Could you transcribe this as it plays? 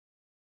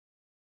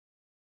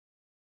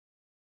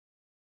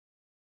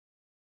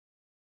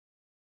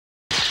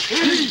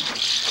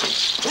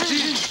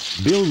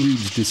Bill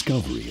Reid's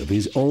discovery of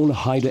his own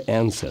Haida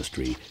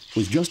ancestry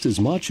was just as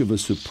much of a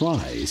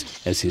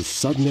surprise as his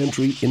sudden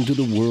entry into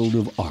the world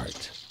of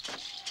art.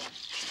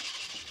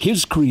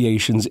 His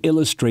creations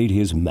illustrate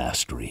his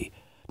mastery,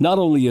 not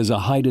only as a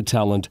Haida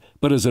talent,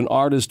 but as an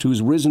artist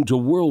who's risen to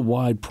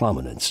worldwide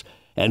prominence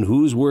and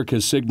whose work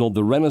has signaled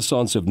the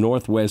renaissance of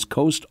Northwest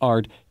Coast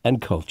art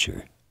and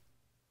culture.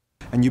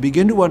 And you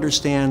begin to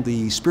understand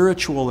the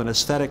spiritual and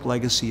aesthetic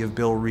legacy of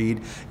Bill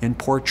Reid in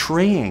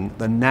portraying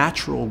the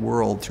natural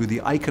world through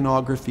the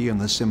iconography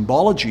and the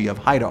symbology of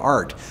Haida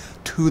art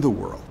to the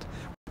world.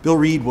 Bill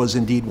Reid was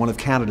indeed one of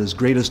Canada's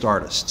greatest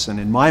artists,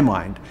 and in my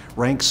mind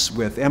ranks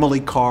with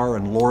Emily Carr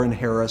and Lauren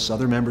Harris,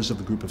 other members of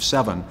the Group of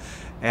Seven,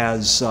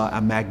 as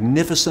a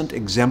magnificent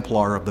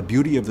exemplar of the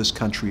beauty of this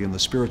country and the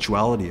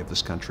spirituality of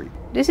this country.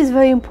 This is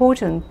very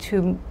important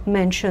to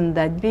mention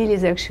that Bill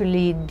is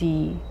actually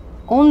the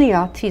only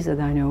artist that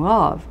I know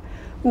of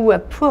who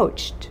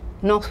approached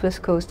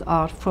Northwest Coast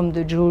art from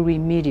the jewelry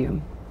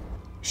medium.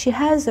 She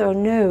has her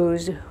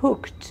nose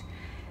hooked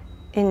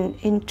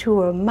into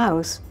her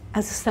mouth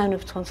as a sign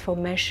of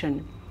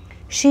transformation.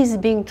 She's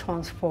being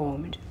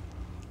transformed.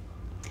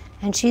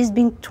 And she's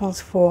being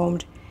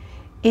transformed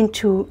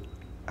into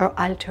her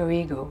alter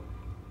ego,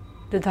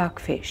 the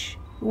darkfish.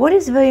 What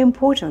is very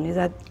important is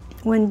that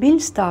when Bill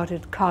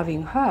started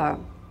carving her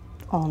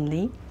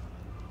only,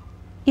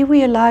 he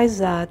realized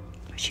that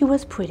she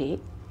was pretty,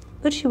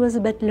 but she was a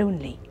bit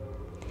lonely.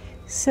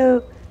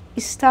 So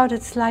he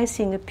started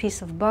slicing a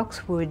piece of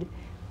boxwood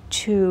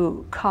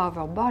to carve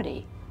her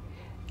body.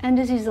 And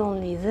it is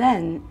only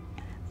then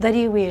that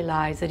he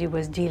realized that he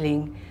was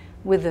dealing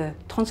with the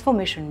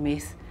transformation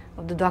myth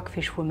of the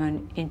darkfish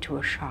woman into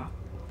a shark.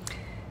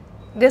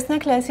 This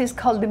necklace is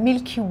called the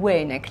Milky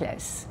Way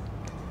necklace.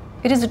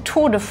 It is a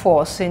tour de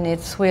force in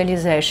its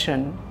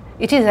realization.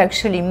 It is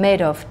actually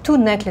made of two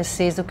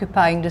necklaces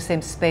occupying the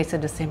same space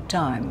at the same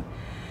time.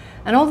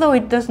 And although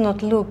it does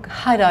not look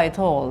Haida at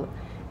all,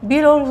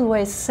 Bill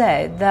always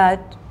said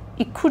that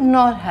he could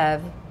not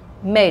have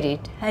made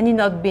it had he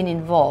not been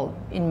involved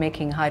in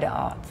making Haida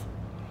art.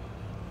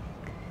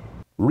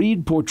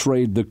 Reid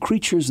portrayed the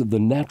creatures of the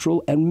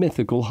natural and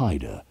mythical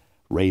Haida,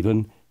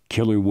 raven,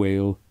 killer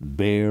whale,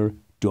 bear,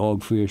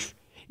 dogfish,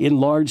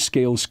 in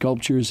large-scale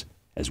sculptures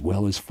as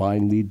well as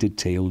finely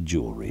detailed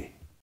jewelry.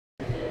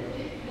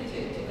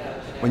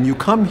 When you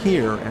come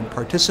here and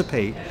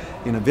participate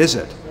in a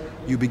visit,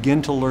 you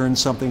begin to learn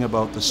something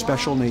about the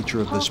special nature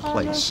of this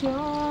place.